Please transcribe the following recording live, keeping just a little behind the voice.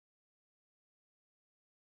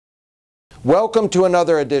Welcome to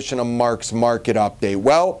another edition of Mark's Market Update.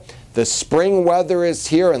 Well, the spring weather is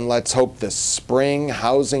here, and let's hope the spring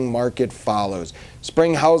housing market follows.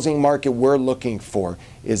 Spring housing market we're looking for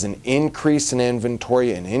is an increase in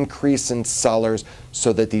inventory, an increase in sellers,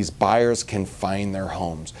 so that these buyers can find their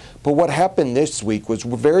homes. But what happened this week was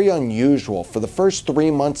very unusual. For the first 3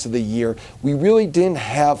 months of the year, we really didn't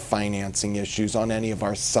have financing issues on any of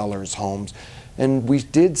our sellers' homes. And we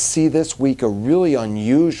did see this week a really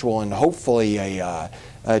unusual and hopefully a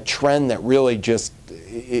trend that really just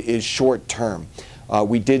is short term.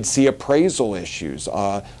 We did see appraisal issues.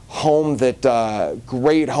 Home that,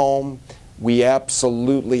 great home. We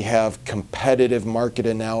absolutely have competitive market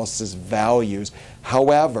analysis values.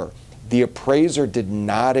 However, the appraiser did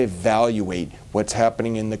not evaluate what's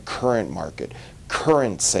happening in the current market,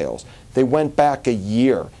 current sales. They went back a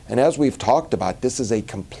year, and as we've talked about, this is a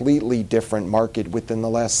completely different market within the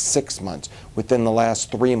last 6 months, within the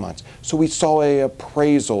last 3 months. So we saw an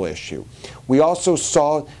appraisal issue. We also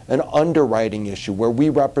saw an underwriting issue where we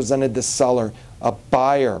represented the seller, a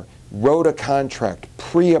buyer, wrote a contract,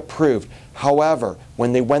 pre-approved. However,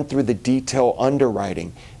 when they went through the detailed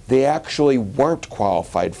underwriting, they actually weren't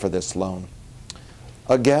qualified for this loan.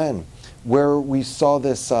 Again, where we saw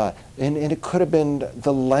this, and it could have been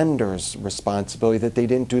the lender's responsibility that they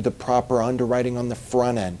didn't do the proper underwriting on the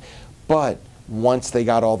front end. But once they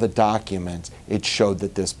got all the documents, it showed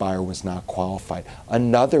that this buyer was not qualified.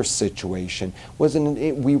 Another situation was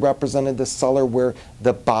we represented the seller where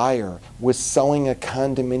the buyer was selling a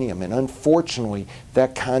condominium, and unfortunately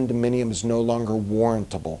that condominium is no longer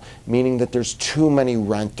warrantable, meaning that there's too many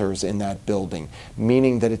renters in that building,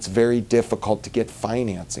 meaning that it's very difficult to get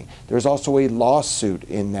financing. There's also a lawsuit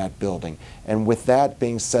in that building, and with that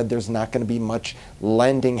being said, there's not going to be much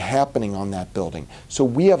lending happening on that building. So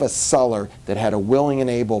we have a seller that had a willing and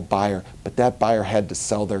able buyer, but that buyer had to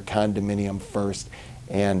sell their condominium first,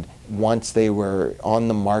 and once they were on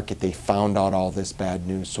the market, they found out all this bad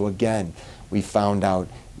news. So again, we found out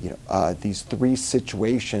these 3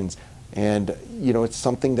 situations, and it's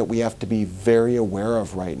something that we have to be very aware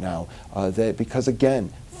of right now, because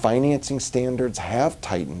again, financing standards have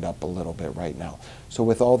tightened up a little bit right now. So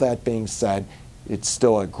with all that being said, it's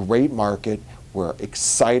still a great market. We're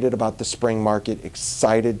excited about the spring market,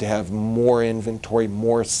 excited to have more inventory,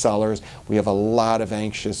 more sellers. We have a lot of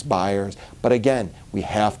anxious buyers. But again, we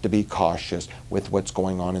have to be cautious with what's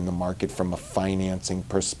going on in the market from a financing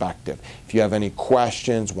perspective. If you have any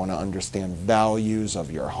questions, want to understand values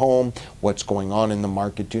of your home, what's going on in the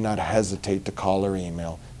market, do not hesitate to call or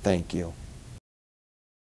email. Thank you.